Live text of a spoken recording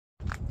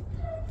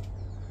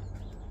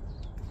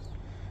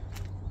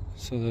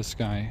So this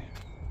guy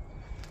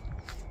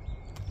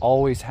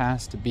always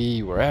has to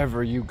be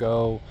wherever you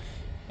go,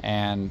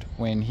 and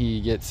when he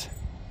gets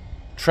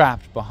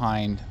trapped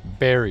behind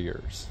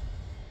barriers,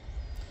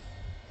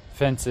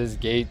 fences,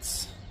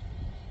 gates,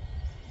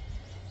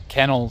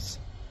 kennels,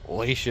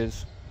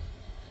 leashes,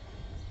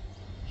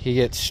 he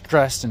gets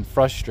stressed and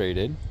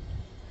frustrated,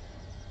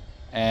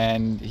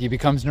 and he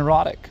becomes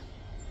neurotic,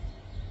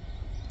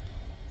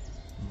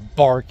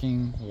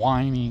 barking,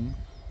 whining,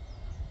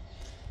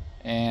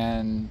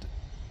 and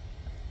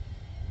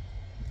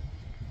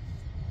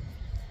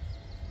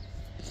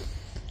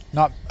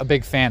not a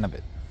big fan of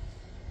it.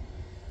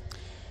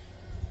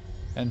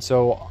 And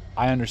so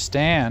I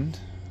understand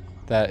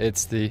that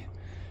it's the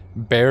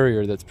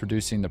barrier that's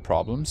producing the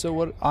problem. So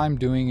what I'm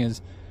doing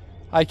is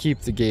I keep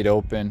the gate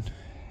open,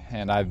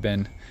 and I've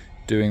been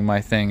doing my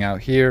thing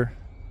out here.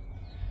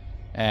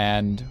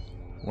 And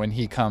when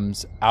he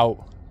comes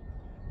out,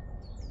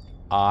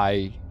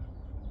 I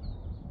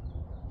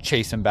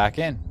chase him back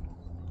in.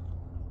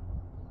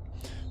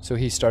 So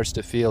he starts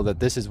to feel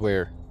that this is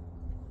where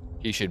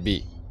he should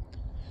be.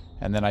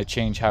 And then I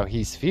change how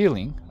he's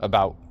feeling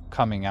about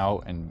coming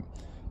out and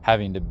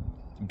having to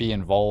be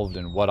involved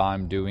in what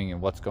I'm doing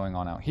and what's going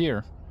on out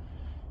here.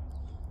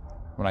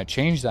 When I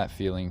change that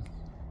feeling,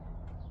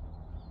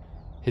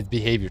 his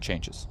behavior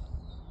changes.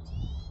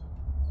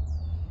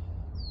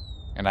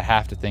 And I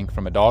have to think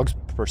from a dog's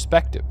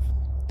perspective.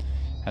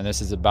 And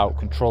this is about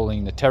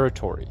controlling the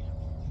territory.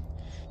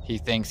 He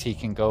thinks he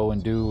can go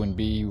and do and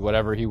be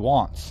whatever he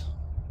wants.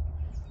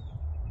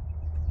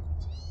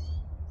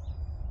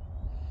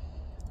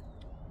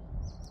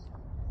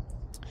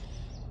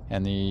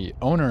 And the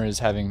owner is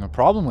having a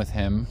problem with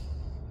him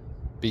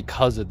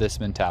because of this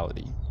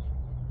mentality.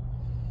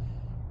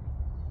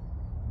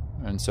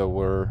 And so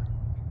we're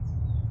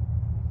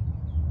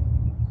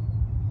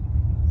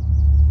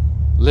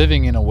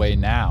living in a way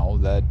now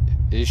that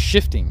is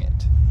shifting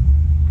it.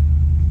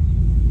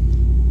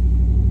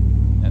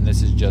 And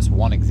this is just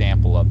one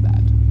example of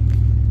that.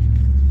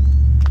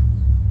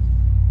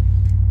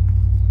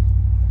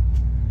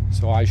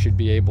 So I should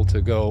be able to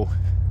go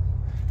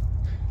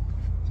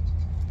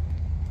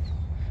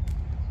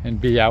and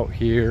be out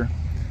here,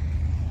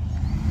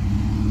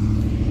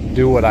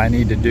 do what I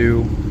need to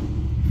do,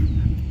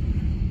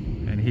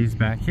 and he's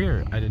back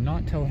here. I did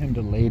not tell him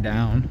to lay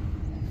down.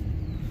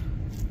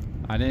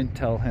 I didn't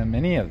tell him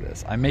any of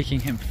this. I'm making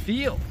him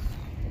feel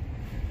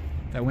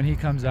that when he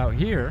comes out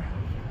here,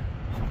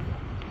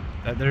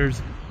 that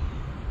there's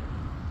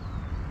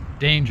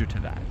danger to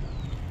that.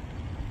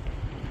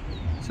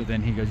 So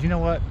then he goes, you know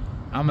what?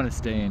 I'm gonna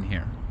stay in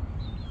here.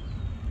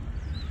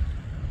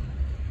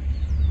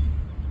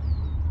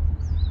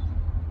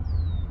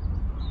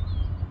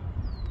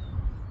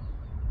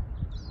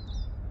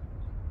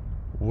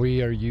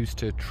 We are used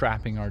to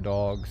trapping our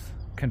dogs,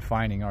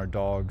 confining our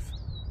dogs,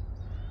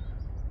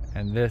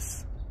 and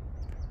this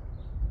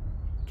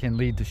can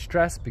lead to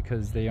stress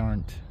because they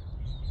aren't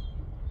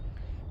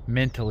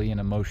mentally and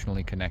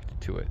emotionally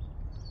connected to it.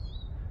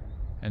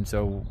 And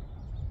so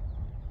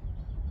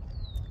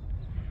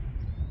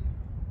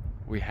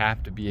we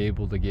have to be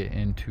able to get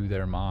into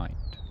their mind.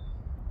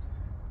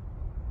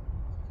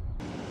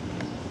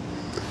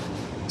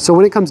 So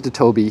when it comes to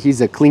Toby,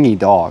 he's a clingy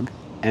dog,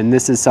 and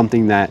this is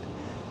something that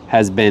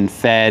has been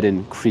fed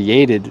and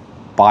created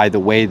by the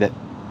way that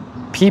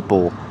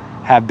people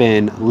have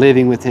been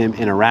living with him,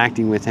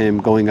 interacting with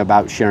him, going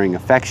about sharing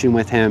affection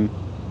with him.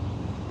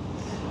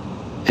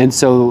 And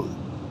so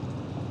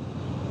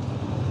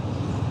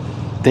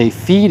they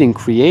feed and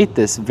create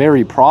this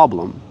very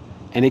problem,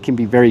 and it can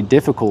be very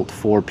difficult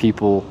for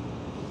people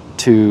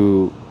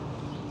to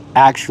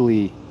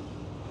actually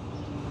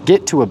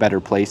get to a better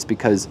place,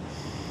 because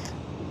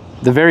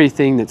the very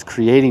thing that's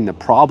creating the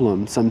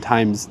problem,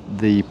 sometimes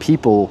the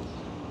people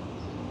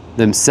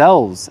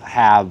themselves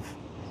have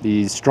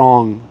these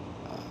strong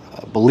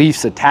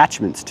beliefs,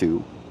 attachments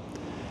to.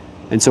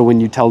 And so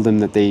when you tell them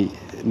that they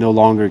no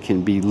longer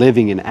can be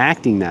living and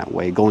acting that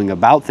way, going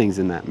about things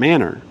in that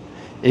manner,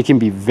 it can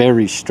be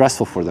very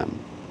stressful for them,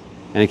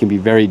 and it can be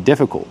very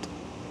difficult.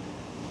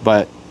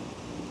 But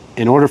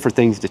in order for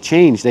things to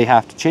change, they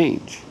have to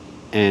change.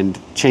 And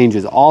change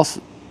is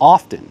also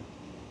often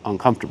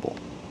uncomfortable.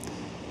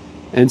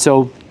 And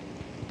so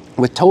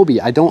with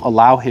Toby, I don't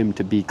allow him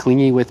to be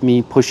clingy with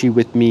me, pushy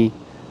with me,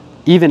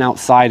 even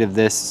outside of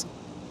this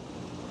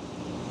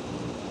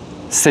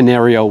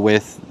scenario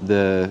with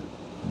the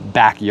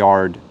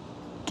backyard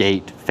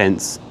gate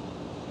fence.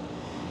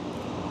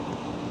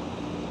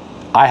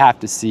 I have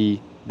to see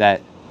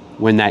that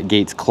when that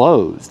gate's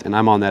closed and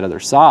I'm on that other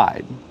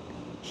side,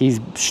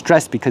 he's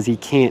stressed because he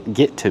can't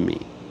get to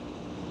me.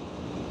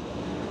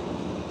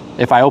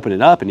 If I open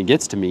it up and he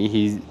gets to me,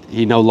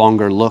 he no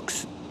longer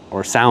looks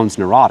or sounds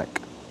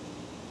neurotic.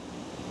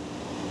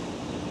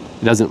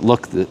 It doesn't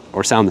look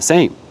or sound the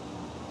same.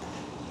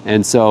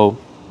 And so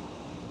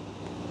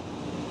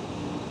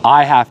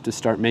I have to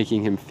start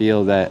making him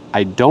feel that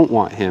I don't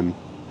want him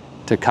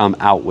to come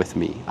out with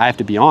me. I have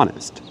to be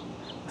honest.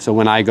 So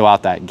when I go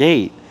out that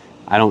gate,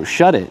 I don't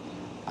shut it.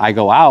 I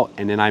go out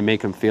and then I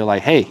make them feel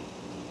like, hey,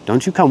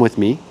 don't you come with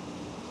me.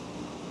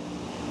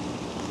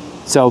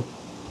 So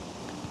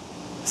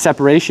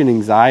separation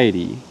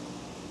anxiety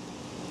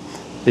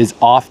is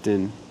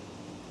often,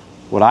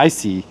 what I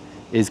see,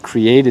 is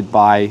created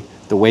by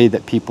the way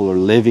that people are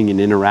living and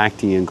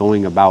interacting and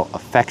going about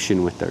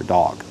affection with their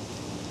dog.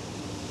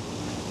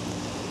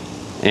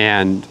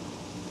 And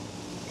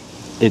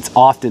it's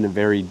often a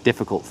very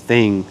difficult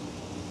thing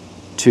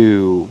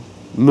to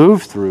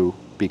move through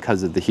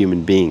because of the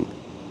human being.